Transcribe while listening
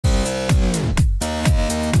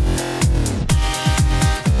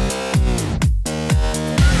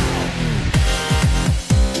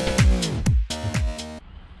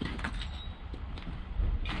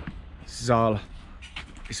It's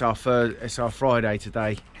our Friday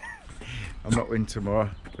today. I'm not in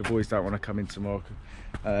tomorrow. The boys don't want to come in tomorrow.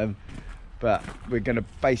 But we're gonna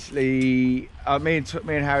basically, me and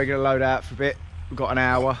Harry are gonna load out for a bit. We've got an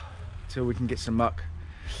hour till we can get some muck.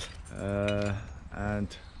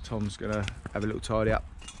 And Tom's gonna have a little tidy up.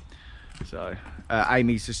 So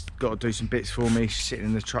Amy's just got to do some bits for me. She's sitting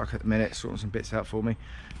in the truck at the minute, sorting some bits out for me,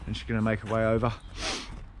 and she's gonna make her way over.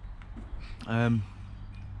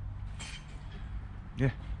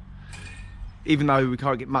 Yeah. Even though we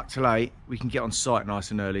can't get muck till 8, we can get on site nice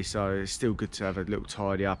and early, so it's still good to have a little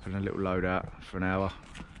tidy up and a little load out for an hour.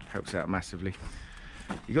 Helps out massively.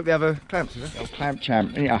 You got the other clamps, is it? Old clamp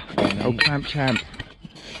champ, yeah. Old clamp champ.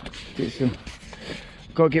 Get some.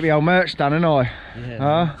 Got to get my old merch done, haven't I? Yeah.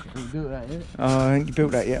 Huh? You built that yet? Oh, I ain't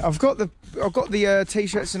built that yet. I've got the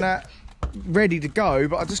t-shirts and that ready to go,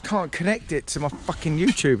 but I just can't connect it to my fucking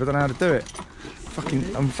YouTube. I don't know how to do it.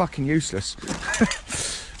 I'm fucking useless.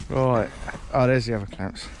 Right. Oh, there's the other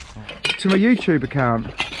clamps. To my YouTube account.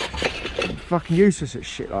 I'm fucking useless at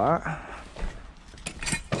shit like that.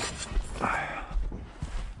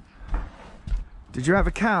 Did you have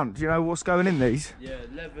a count? Do you know what's going in these? Yeah,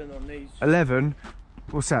 11 on these. 11?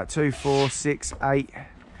 What's that? 2, 4, 6, 8.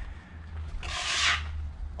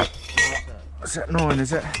 What's that? 9,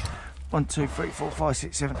 is it? 1, 2, 3, 4, 5,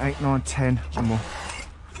 6, 7, 8, 9, 10. One more.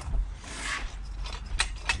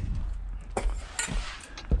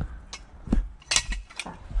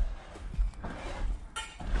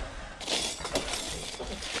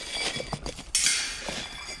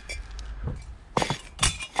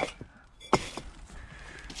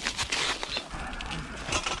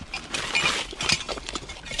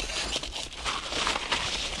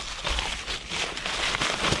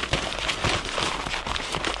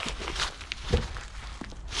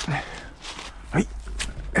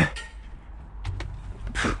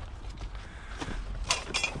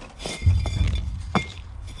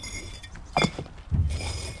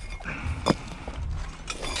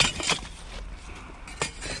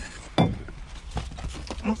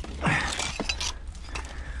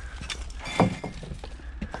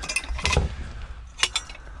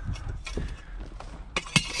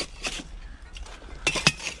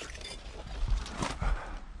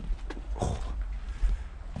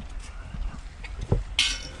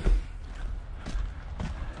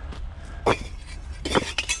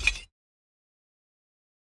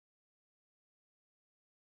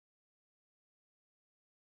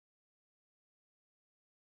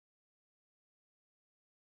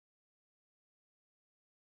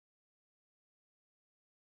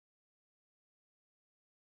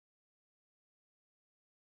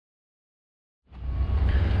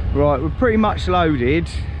 Right, we're pretty much loaded.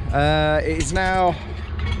 It is now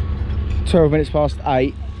 12 minutes past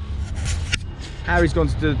 8. Harry's gone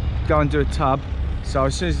to go and do a tub. So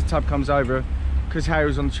as soon as the tub comes over, because Harry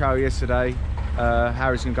was on the trail yesterday,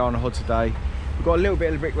 Harry's gonna go on a hod today. We've got a little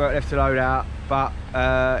bit of brickwork left to load out, but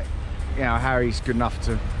you know, Harry's good enough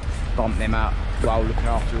to bump them out while looking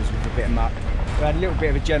after us with a bit of muck. We had a little bit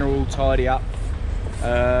of a general tidy up.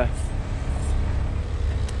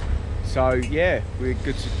 So yeah, we're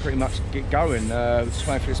good to pretty much get going. We're just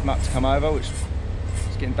waiting for this muck to come over, which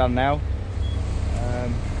is getting done now.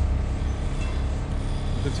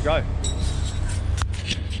 Good to go.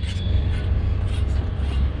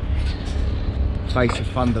 Face of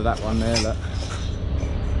thunder, that one there, look.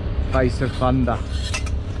 Face of thunder.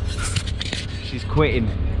 She's quitting.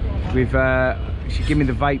 She gave me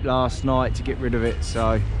the vape last night to get rid of it,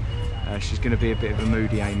 so she's going to be a bit of a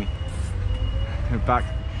moody Amy. Back.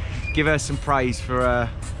 Give her some praise for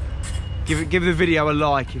give the video a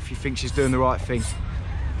like if you think she's doing the right thing.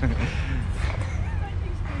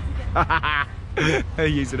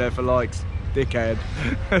 Using her for likes, dickhead.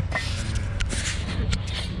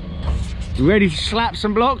 You ready to slap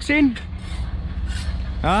some blocks in?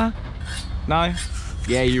 Huh? No?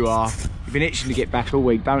 Yeah, you are. You've been itching to get back all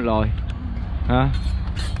week, don't lie. Huh?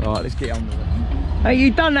 Right, let's get on with it. Hey,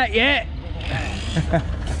 you done that yet?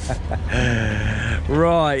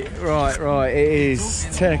 Right. It is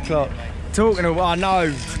 10 o'clock. Talking of, I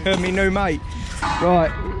know, my new mate.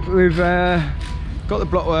 Right, we've got the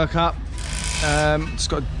block work up. Just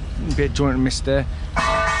got a bit of joint and mist there.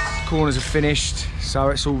 Corners are finished, so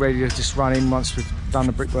it's all ready to just run in once we've done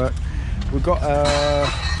the brickwork. We've got,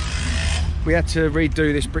 we had to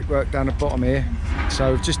redo this brickwork down the bottom here,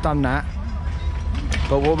 so we've just done that.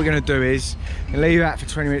 But what we're going to do is leave that for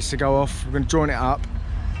 20 minutes to go off. We're going to join it up,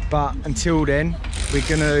 but until then we've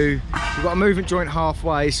got a movement joint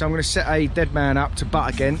halfway, so I'm going to set a dead man up to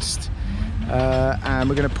butt against, and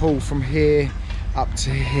we're going to pull from here up to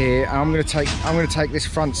here, and I'm gonna take this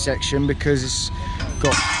front section because it's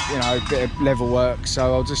got, you know, a bit of level work.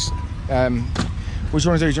 So I'll just what do you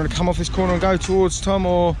want to do? Do you want to come off this corner and go towards Tom,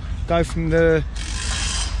 or go from the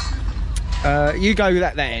you go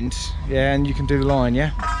at that end, yeah, and you can do the line,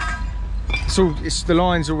 yeah. It's the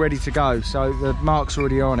line's all ready to go, so the mark's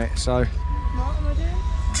already on it. So What am I doing?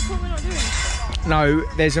 I thought we're not doing it. no,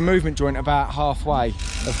 there's a movement joint about halfway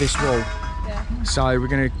of this wall. Yeah. So we're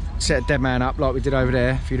going to set a dead man up like we did over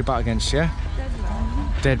there for you to butt against, yeah? Dead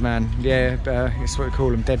man. Dead man, yeah, that's what we call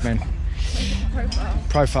them, dead men. Profile.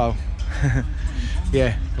 Profile.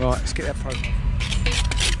 Yeah, right, let's get that profile.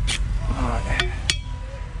 Alright.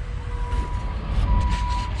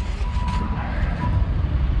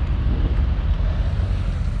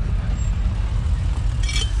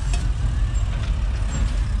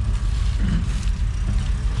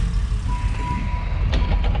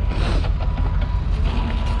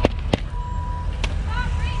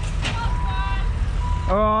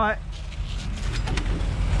 Alright.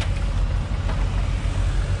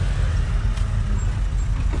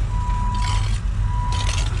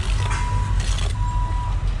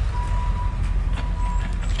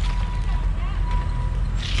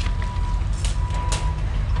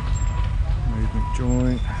 Movement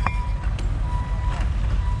joint.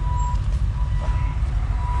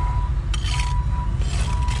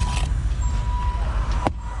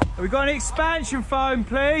 Have we got an expansion foam,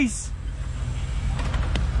 please?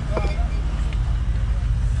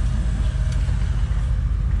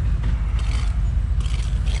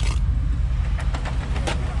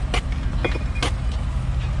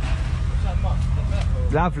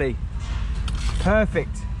 Lovely.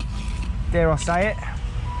 Perfect. Dare I say it?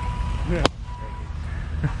 You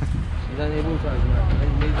don't need water,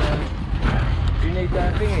 do you need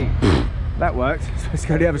that thingy? That worked. Let's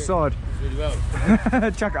go to the other side. Really well.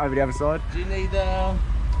 Chuck it over the other side. Do you need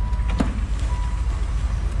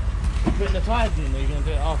putting the tyres in, or are you going to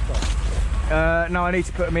do it after? No, I need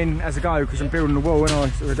to put them in as I go because I'm building the wall, and I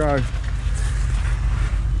as I go.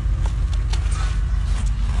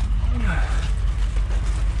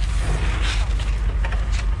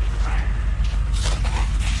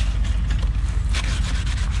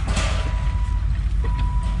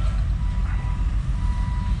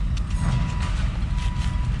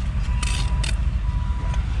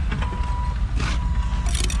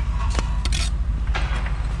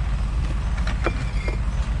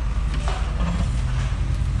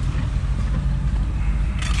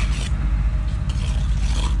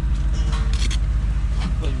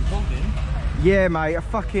 Yeah, mate. I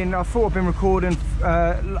thought I'd been recording.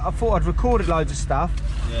 I thought I'd recorded loads of stuff.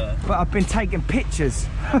 Yeah. But I've been taking pictures.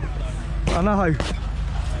 I know.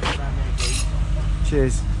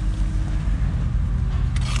 Cheers.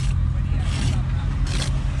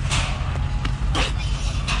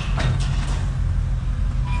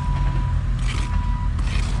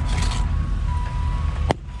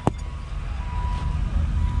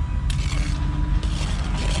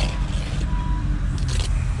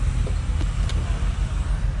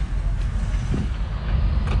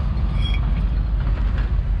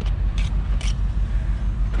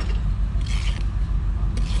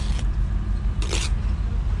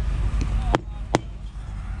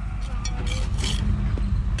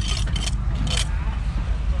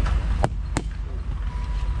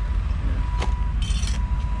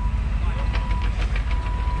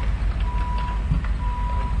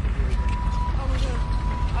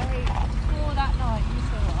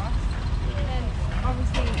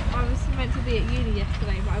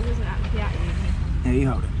 Yeah, you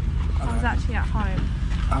hold it. I was actually at home.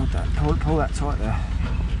 Hold that. Pull that tight there.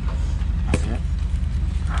 That's it.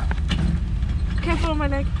 Careful on my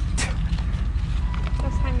leg.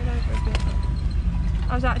 Just hanging over a bit.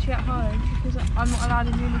 I was actually at home because I'm not allowed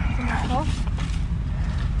in uni because of my cough.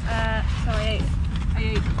 So I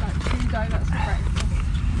ate like 2 donuts for breakfast.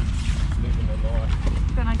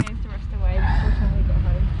 Then I gave the rest away before the time we got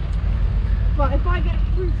home. But if I get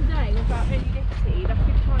through today without any nicotine, I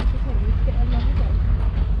think time to think we could get another day.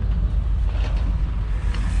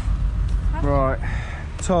 Right.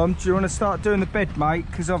 Tom, do you want to start doing the bed, mate?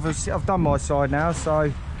 Because obviously I've done my side now, so... There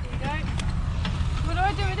you go. What do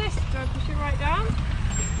I do with this? Do I push it right down?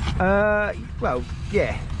 Well,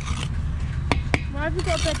 yeah. Why have we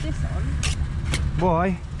got to bed this on?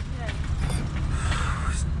 Why? Yeah.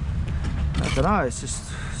 I don't know, it's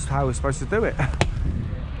just how we're supposed to do it.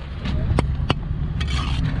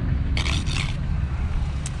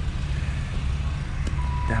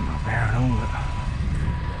 Damn, I'm bearing all of it.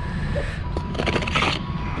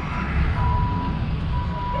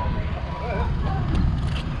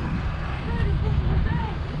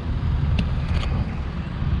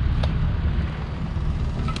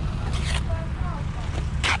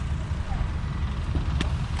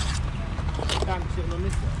 on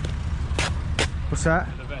this one? What's that?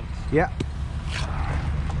 The vents. Yeah.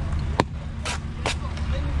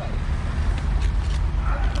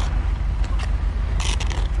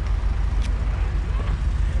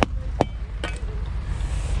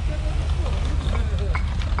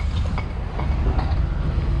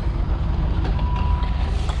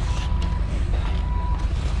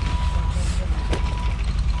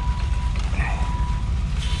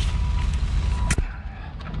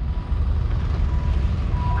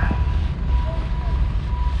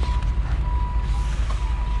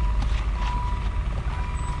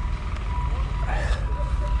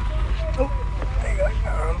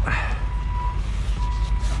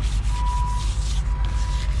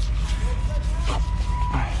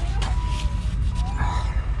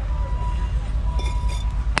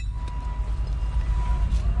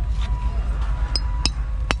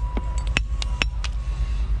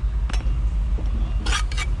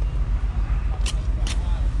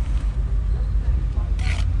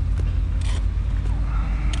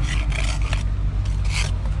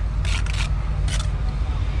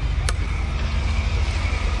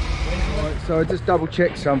 So I just double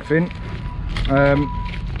checked something.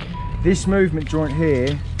 This movement joint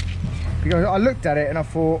here, because I looked at it and I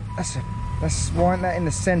thought, why isn't that in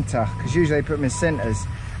the centre? Because usually they put them in centres.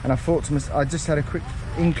 And I thought to myself, I just had a quick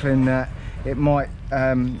inkling that it might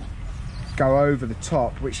go over the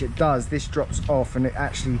top, which it does. This drops off and it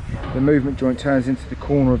actually, the movement joint turns into the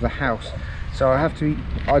corner of the house. So I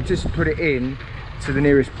just put it in to the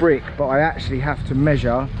nearest brick, but I actually have to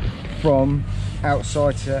measure from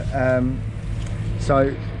outside to, so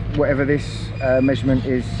whatever this measurement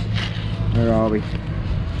is, where are we?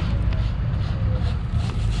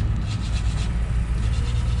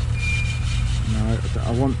 No,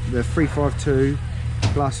 I want the 352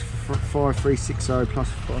 plus 5360 plus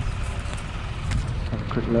 4. Have a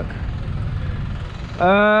quick look.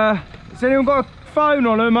 Has anyone got a phone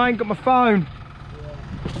on them? I ain't got my phone.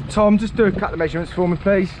 Tom, just do a couple of measurements for me,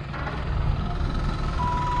 please.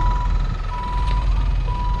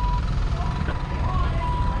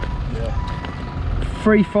 Yeah.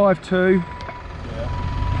 352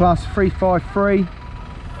 plus 353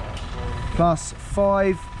 plus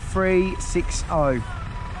 5360.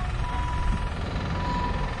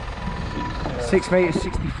 6 metres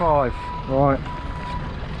 65. Right.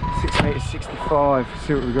 6 metres 65.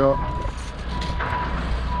 See what we got.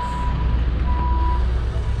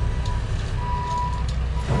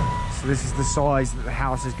 So this is the size that the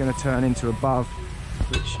house is going to turn into above,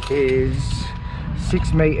 which is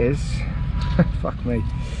 6 metres. Fuck me.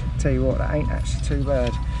 Tell you what, that ain't actually too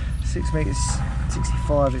bad. 6 metres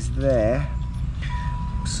 65 is there.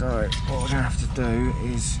 So what we're going to have to do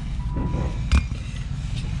is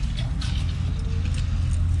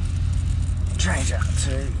change that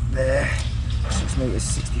to there. 6 metres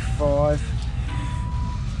 65.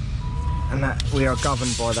 And that we are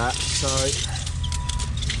governed by that. So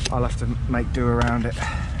I'll have to make do around it.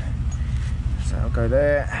 So I'll go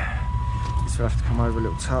there. This will have to come over a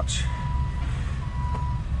little touch.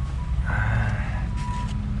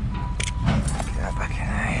 Get that back in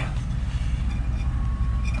there.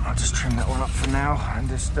 I'll just trim that one up for now and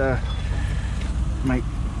just make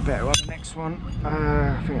better on the next one.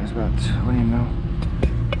 I think it's about 20 mil.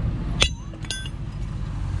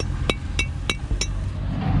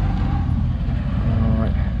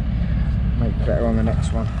 Better on the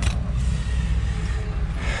next one.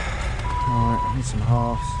 Alright, I need some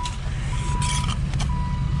halves.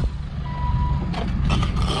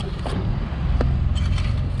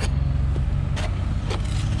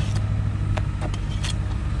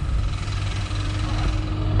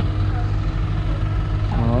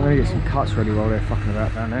 I'm gonna get some cuts ready while they're fucking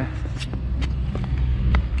about down there.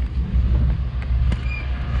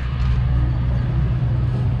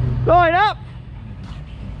 Line up!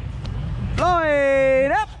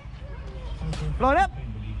 Line up! Line up!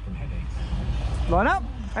 Line up!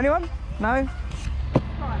 Anyone? No?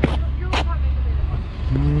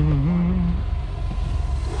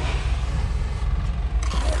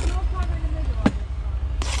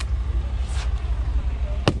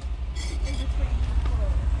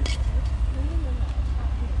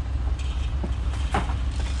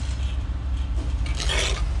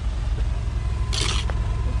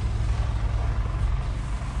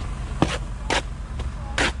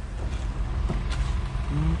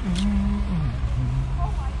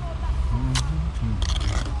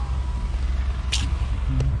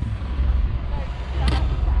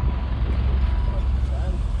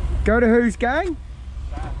 Go to whose gang?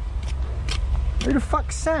 Sam. Who the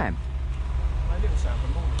fuck's Sam? My little Sam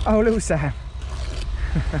from Morning. Oh, little Sam.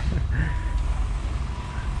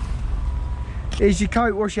 Here's your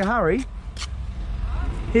coat, what's your hurry?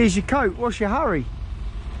 Here's your coat, what's your hurry?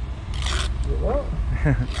 What?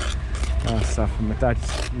 Nice stuff from my dad,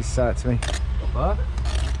 he said it to me. What?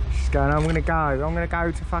 She's going, I'm gonna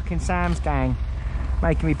go to fucking Sam's gang.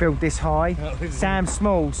 Making me build this high. Sam's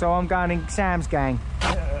small, so I'm going in Sam's gang.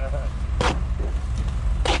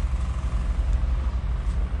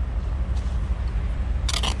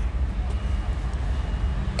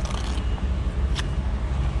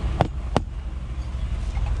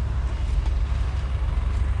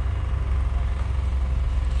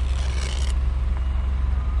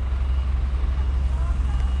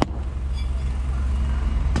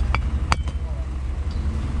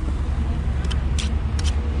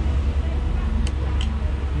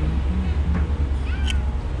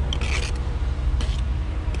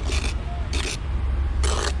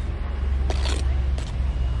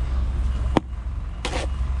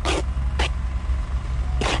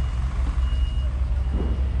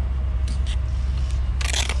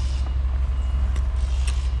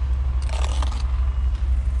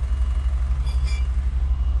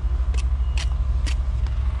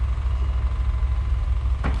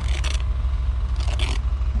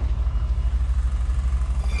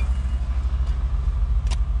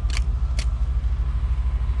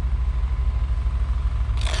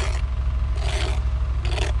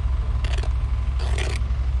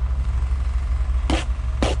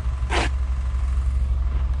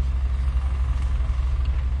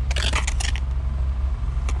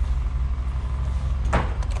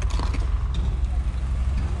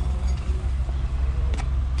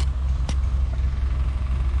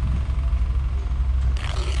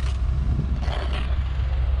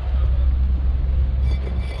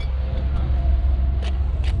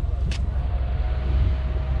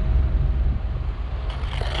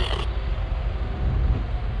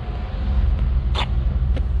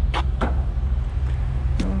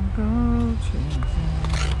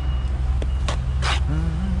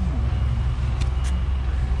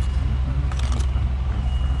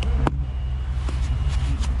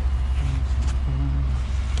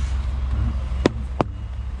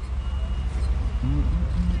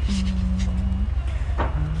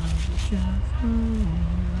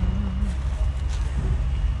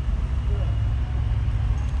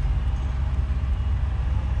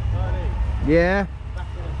 Yeah.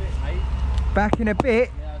 Back in a bit.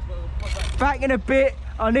 Yeah, back. Back in a bit.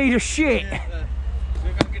 I need a shit. Yeah, so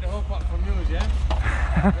we're gonna get the whole pot from yours, yeah?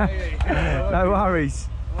 No worries.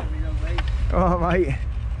 All right, mate.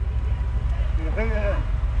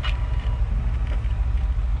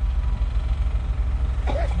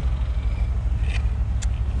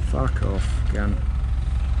 Fuck off, gun.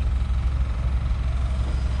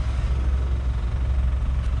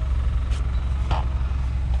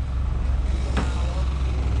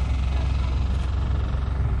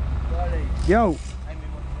 Yo.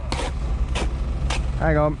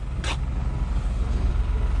 Hang on.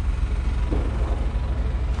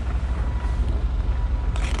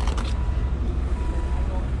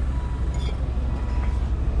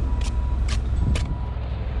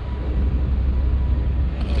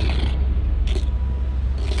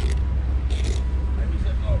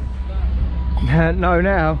 No,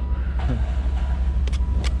 now.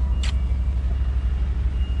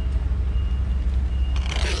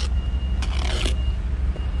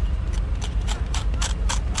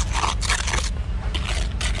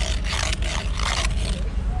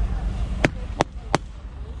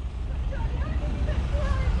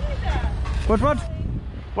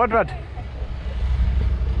 What?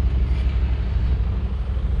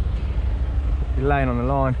 You're laying on the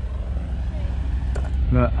line.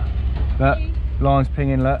 Look, line's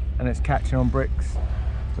pinging, look, and it's catching on bricks.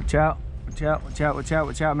 Watch out a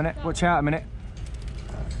minute. Watch out a minute.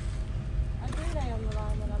 I do lay on the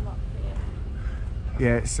line when I'm up here.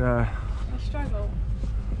 Yeah, it's I struggle.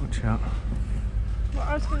 watch out. What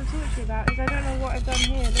I was going to talk to you about is I don't know what I've done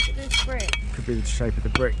here. Look at this brick. Could be the shape of the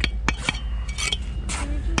brick.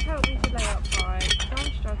 Can you just help me to lay upright?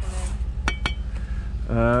 I'm struggling.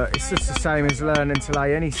 It's just the same as learning to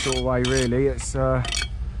lay any sort of way, really. It's I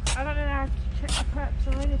don't know how to check the preps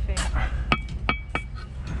or anything.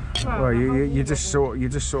 well, you just sort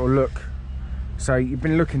of look. So you've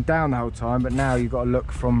been looking down the whole time, but now you've got to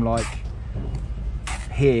look from like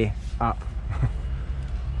here up.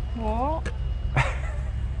 What?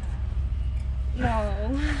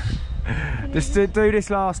 No. Just do this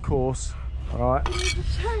last course, all right? Can you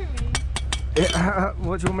just show me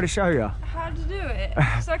What do you want me to show you? how to do it?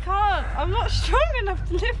 Because I can't. I'm not strong enough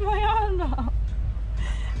to lift my arm up.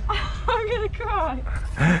 I'm gonna cry.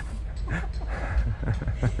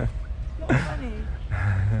 Not funny.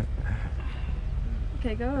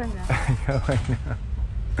 Okay, go away now. Go away now.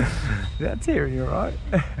 Is that tearing you alright?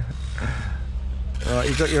 Right,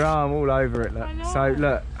 you've got your arm all over it, look. I know. So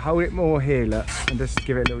look, hold it more here, look, and just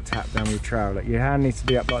give it a little tap down with your trowel. Look, your hand needs to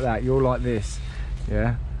be up like that. You're like this,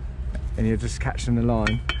 yeah? And you're just catching the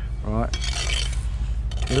line, right?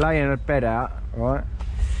 You're laying a bed out, right?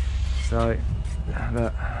 So,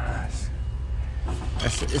 look,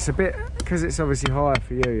 it's a bit, because it's obviously higher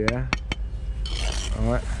for you, yeah?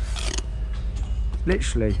 Alright.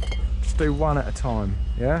 Literally, just do one at a time,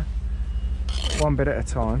 yeah? One bit at a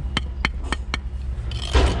time.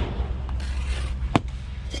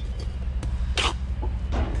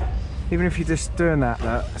 Even if you're just doing that,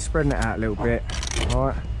 look, spreading it out a little bit,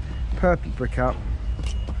 alright? Purple brick up,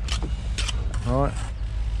 alright?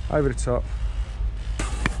 Over the top.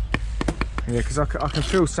 Yeah, because I can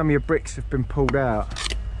feel some of your bricks have been pulled out.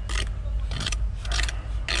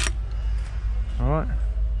 Alright?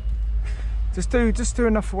 Just do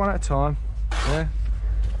enough for one at a time, yeah?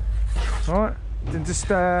 Alright? Then just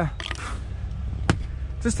have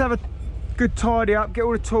a good tidy up, get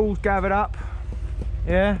all the tools gathered up,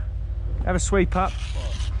 yeah? Have a sweep up.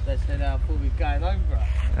 They said I thought we were going home, bro.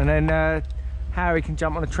 And then Harry can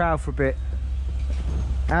jump on the trowel for a bit.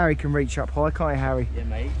 Harry can reach up high, can't you, Harry? Yeah,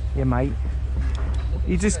 mate. Yeah, mate.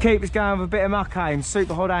 You just keep us going with a bit of muck aims,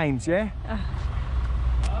 super hot aims, yeah?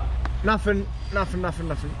 Nothing.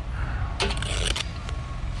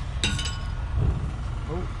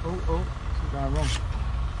 Oh. What's going wrong?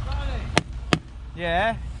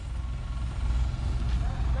 Yeah?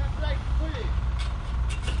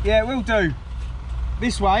 Yeah, it will do.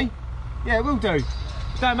 This way? Yeah, it will do. It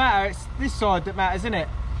don't matter, it's this side that matters, isn't it?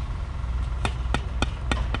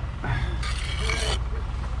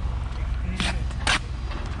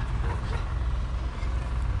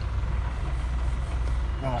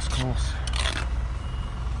 Nice course.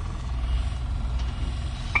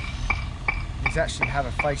 These actually have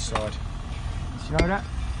a face side. Did you know that?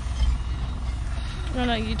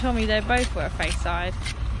 No, you told me they both were face side.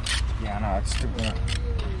 Yeah, I know, it's still gonna...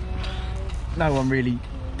 No one really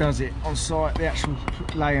does it on site, they actually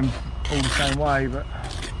lay them all the same way, but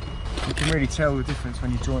you can really tell the difference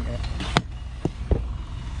when you joint it.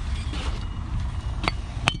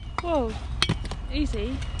 Whoa,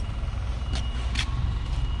 easy.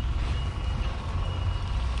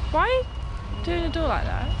 Why are you doing a door like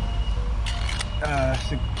that?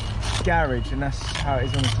 It's a garage and that's how it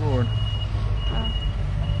is on the drawing.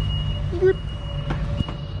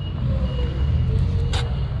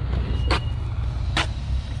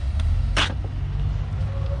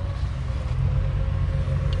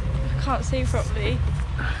 I can't see properly.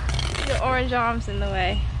 Your orange arm's in the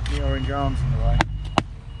way. The orange arm's in the way.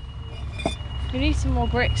 You need some more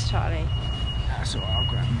bricks, Charlie. That's alright, I'll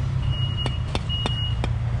grab them.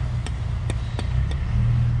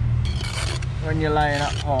 When you're laying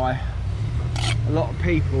up high, a lot of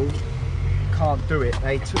people can't do it.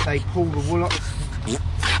 They pull the wall up,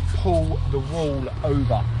 pull the wall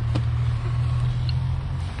over.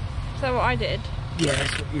 Is that what I did? Yeah,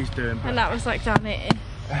 that's what you was doing. And that was like down here.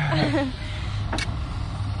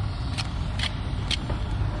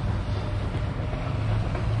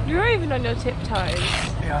 You're not even on your tiptoes.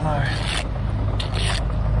 Yeah, I know.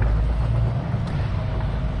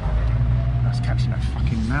 That's catching a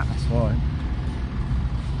fucking gnat, that's fine.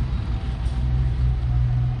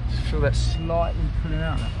 Just feel that slightly pulling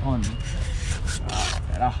out that on. Ah,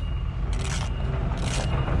 better.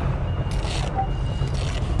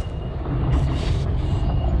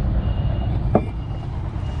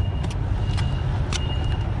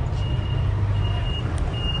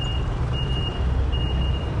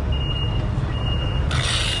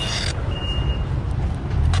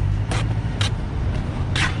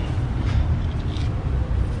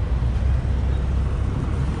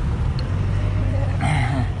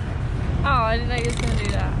 I didn't know you was going to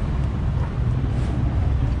do that.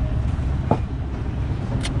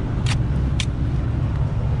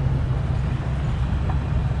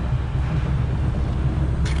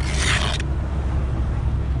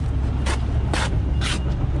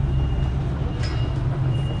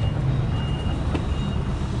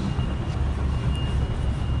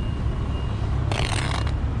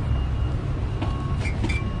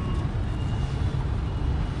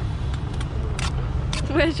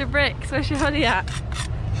 Where's your bricks? Where's your honey at?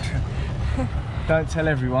 Don't tell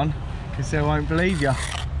everyone, because they won't believe you.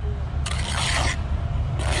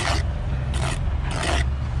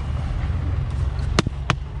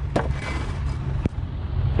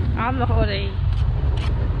 I'm the hottie.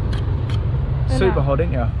 Super hot,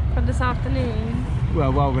 ain't you? From this afternoon.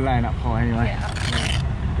 Well, while we're laying up high anyway. Yeah.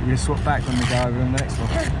 You're going to swap back when we go over on the next one.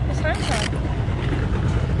 It's home time.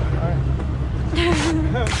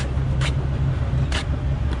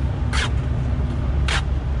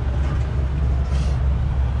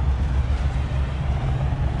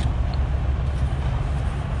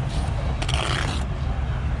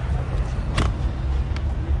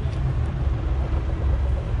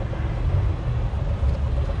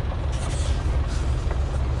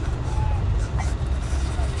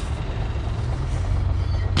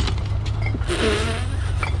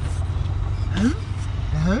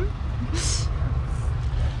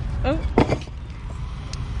 Oh.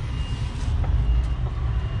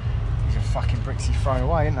 These are fucking bricks he's thrown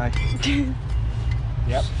away, aren't they?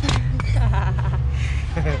 Yep.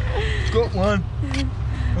 Got one.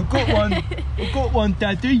 I've got one. I've got one,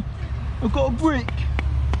 Daddy. I've got a brick.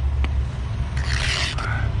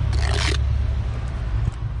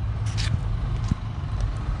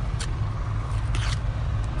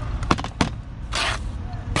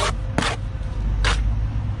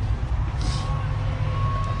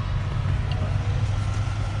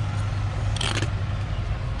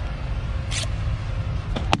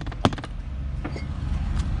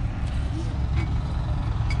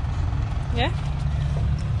 Yeah?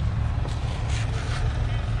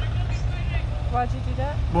 Why'd you do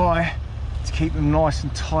that? Why? To keep them nice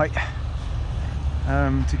and tight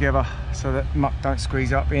together so that muck don't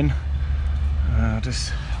squeeze up in. I like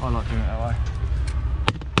doing it that way.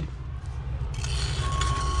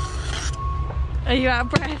 Are you out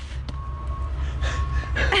of breath?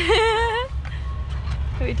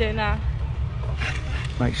 What are we doing now?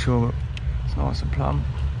 Make sure it's nice and plumb.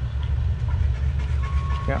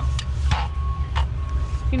 Yeah.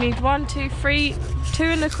 You need 1, 2, 3, 2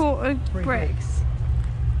 1/4 3 bricks.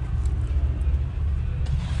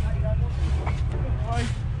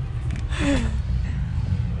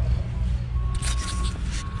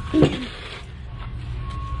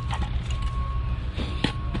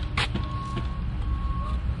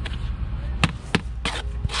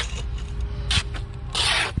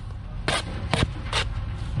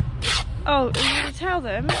 Oh, are you going to tell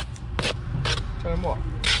them Tell them what?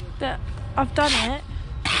 that I've done it?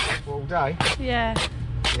 All day? Yeah,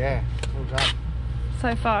 Yeah, all day.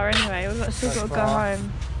 so far anyway. We've still got to go far.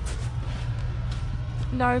 home.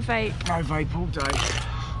 No vape. No vape all day.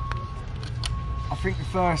 I think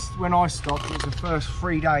when I stopped, it was the first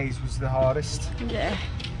 3 days was the hardest. Yeah.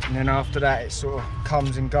 And then after that it sort of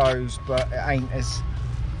comes and goes, but it ain't as...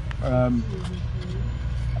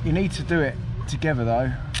 you need to do it together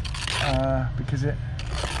though, because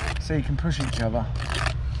so you can push each other.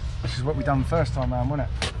 Which is what we done the first time round, wasn't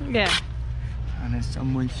it? Yeah. And then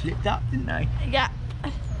someone slipped up, didn't they? Yeah.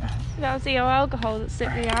 That was the alcohol that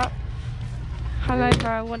slipped me out. However,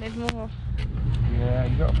 I wanted more. Yeah,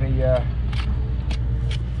 you got to be...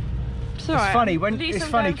 It's alright. funny when At least it's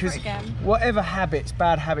I'm funny going for it because again. whatever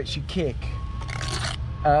bad habits you kick,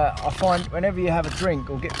 I find whenever you have a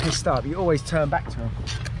drink or get pissed up, you always turn back to them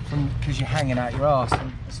because you're hanging out your arse,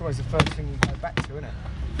 and it's always the first thing you go back to, isn't it?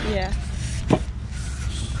 Yeah.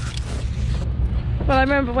 Well, I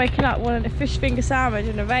remember waking up wanting a fish finger sandwich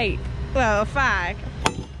and a vape. Well, a fag.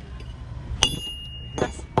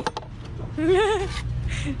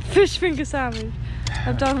 Fish finger sandwich.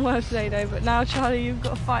 I've done work today though, but now Charlie, you've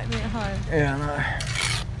got to fight me at home. Yeah, I know.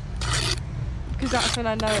 Because that's when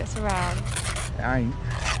I know it's around. It ain't.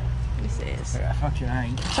 Yes, it is. Yeah, fucking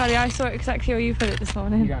ain't. Charlie, I saw exactly where you put it this You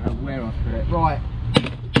morning. don't know where I put it. Right.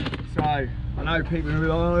 So I know people who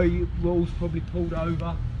are like, oh, your wall's probably pulled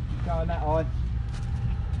over. Going that high.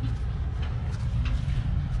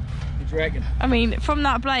 What do you reckon? I mean, from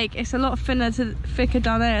that Blake, it's a lot thicker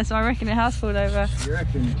down there, so I reckon it has pulled over. You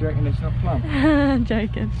reckon? Do you reckon it's not plumb? I'm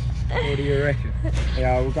joking. What do you reckon?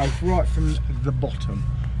 Yeah, we'll go right from the bottom.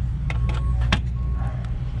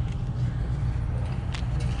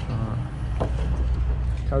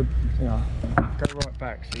 Go right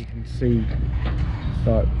back so you can see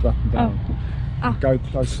like up and down. Oh. Go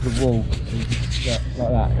close to the wall, so you can,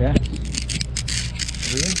 like that, yeah?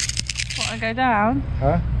 Really? What, I go down?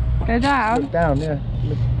 Huh? Go down? Look down, yeah.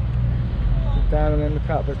 Look down and then look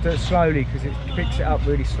up, but do it slowly because it picks it up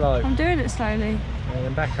really slow. I'm doing it slowly. And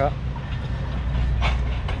then back up.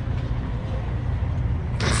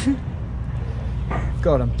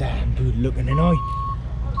 God, I'm damn good looking, ain't I?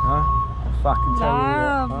 Huh? I'll fucking tell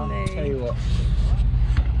Lovely. you what. Huh? Tell you what.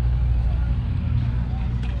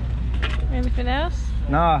 Anything else?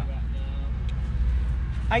 Nah.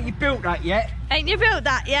 Ain't you built that yet? Ain't you built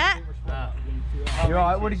that yet? You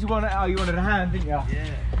alright? What did you want? Oh, you wanted a hand, didn't you? Yeah.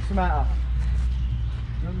 What's the matter?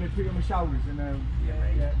 You want me to put you on my shoulders and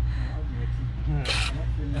yeah.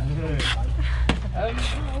 I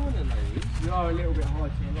want to know. You are a little bit high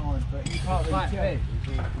to the line, but you can't really tell.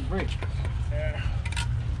 From bricks. Yeah.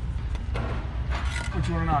 What do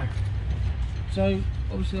you want to know? So,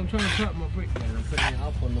 obviously I'm trying to cut my brick down and putting it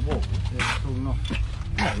up on the wall. Yeah, it's falling off.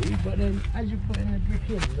 No, but then as you're putting the brick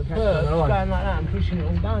in, the bird's going like that and pushing it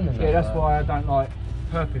all down. Yeah, that's why I don't like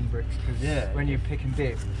perping bricks, because when you pick and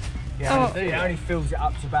dip, it only fills it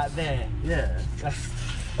up to about there. Yeah.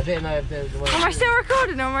 I didn't know if there was a way. Am I still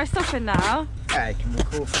recording or am I stopping now? Yeah, you can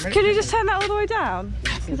record for a minute. Can you just turn that all the way down?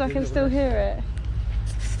 Because I can still hear it.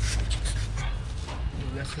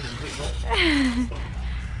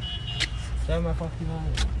 Don't my fucking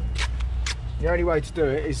mind. The only way to do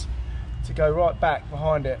it is to go right back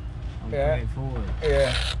behind it. Going forward.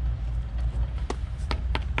 Yeah.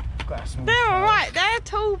 They're alright, they're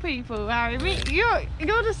tall people, Harry.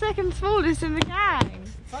 You're the second smallest in the gang.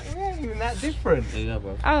 Fuck, we ain't even that different. There you go,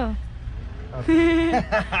 bro. Oh.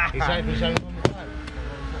 He's showing on the side.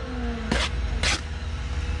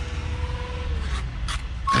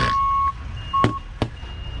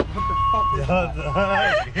 What the fuck is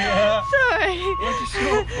that? Sorry. What's it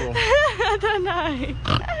short for? I don't know.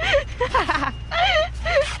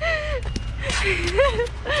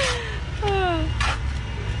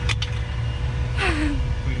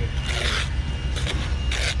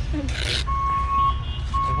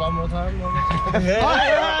 One more time.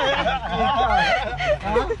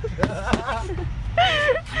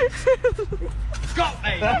 Got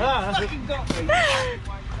me! Fucking got me!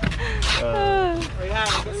 We have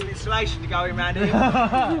got some insulation to go in, man.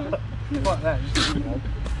 Fuck that.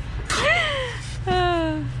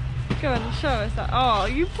 Go on, show us that. Oh,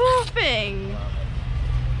 you poor thing.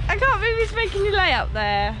 I can't believe he's making you lay up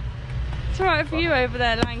there. It's alright for you over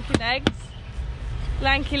there, lanky legs.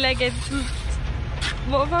 Lanky legged.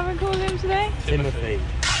 What have I been calling him today? Timothy.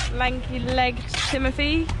 Lanky legged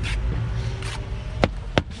Timothy.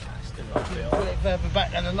 Put it further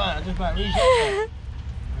back down the line. I just about reached it.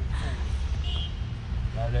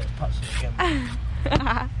 No, let's touch it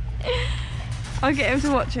again. I'll get him to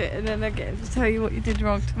watch it and then I'll get him to tell you what you did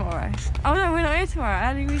wrong tomorrow. Oh no, we're not here tomorrow.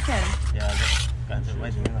 Early weekend. Yeah, I'm going to the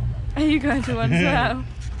wedding, aren't I? Are you going to one as well?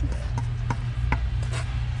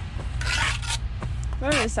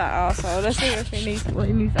 Where is that arsehole? Let's see if he needs what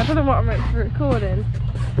he needs. I don't know what I'm meant for recording.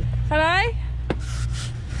 Hello? You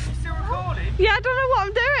still recording? Yeah, I don't know what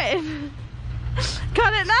I'm doing.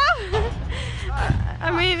 Cut it now? I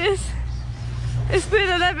mean, it's been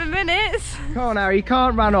 11 minutes. Come on, Harry, you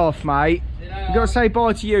can't run off, mate. You got to say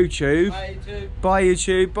bye to YouTube. Bye, YouTube. Bye,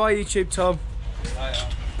 YouTube. Bye, YouTube, Tom.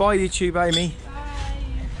 Bye, YouTube, Amy.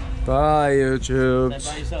 Bye, YouTube. Say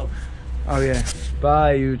bye yourself. Oh, yeah.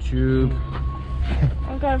 Bye, YouTube.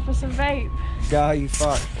 I'm going for some vape. Go, you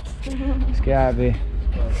fuck. Let's get out of here.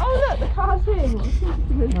 Oh look, the car's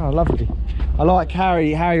in. Oh, lovely. I like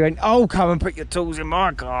Harry. Harry went, oh, come and put your tools in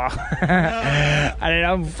my car. And then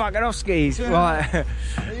I'm fucking off skis. Right.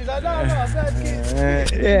 He's like, no, I'm glad to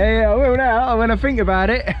get Yeah, I will now when I think about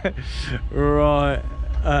it. Right.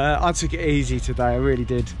 I took it easy today, I really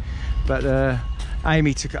did. But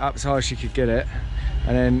Amy took it up as high as she could get it.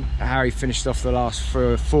 And then Harry finished off the last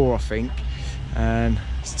 3 or 4, I think. And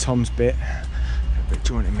it's Tom's bit. A bit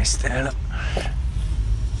jointed miss there, look.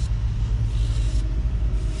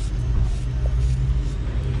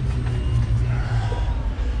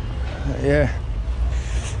 Yeah,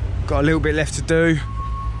 got a little bit left to do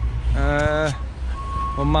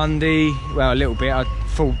on Monday. Well, a little bit, a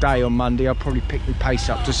full day on Monday. I'll probably pick the pace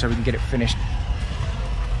up just so we can get it finished.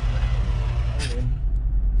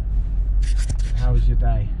 How was your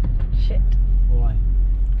day? Shit. Why?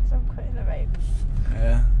 Because I'm quitting the vape.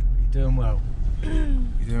 Yeah, you're doing well.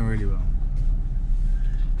 You're doing really well.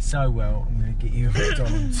 So well, I'm going to get you a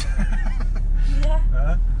McDonald's. Yeah.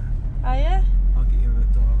 Huh? Oh yeah? I'll get you a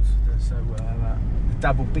McDonald's. Doing so well. How about the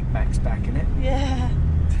double Big Mac's back in it? Yeah.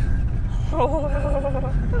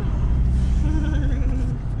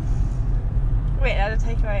 Wait, I had a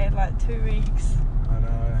takeaway in like 2 weeks. I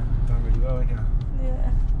know, done really well, ain't you? Yeah.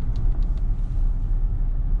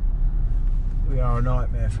 We are a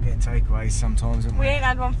nightmare for getting takeaways sometimes, aren't we? We ain't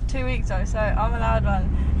had one for 2 weeks though, so I'm allowed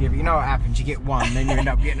one. Yeah, but you know what happens? You get one, then you end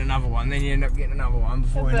up getting another one, then you end up getting another one.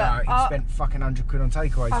 Before you know it, you spent fucking 100 quid on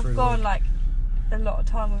takeaways. I've gone like a lot of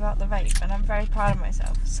time without the vape, and I'm very proud of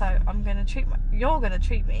myself. So I'm gonna treat you're gonna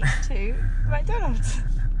treat me to McDonald's.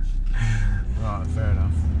 Right, fair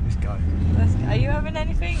enough. Let's go. Let's go. Are you having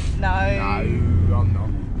anything? No. No, I'm not.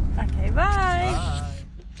 Okay, bye. Bye.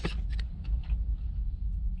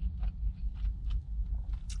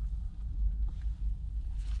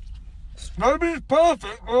 Nobody's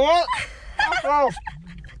perfect, alright? Fuck off.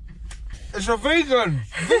 It's a vegan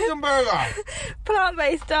burger.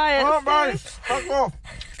 Plant-based diet. Plant-based. Fuck off.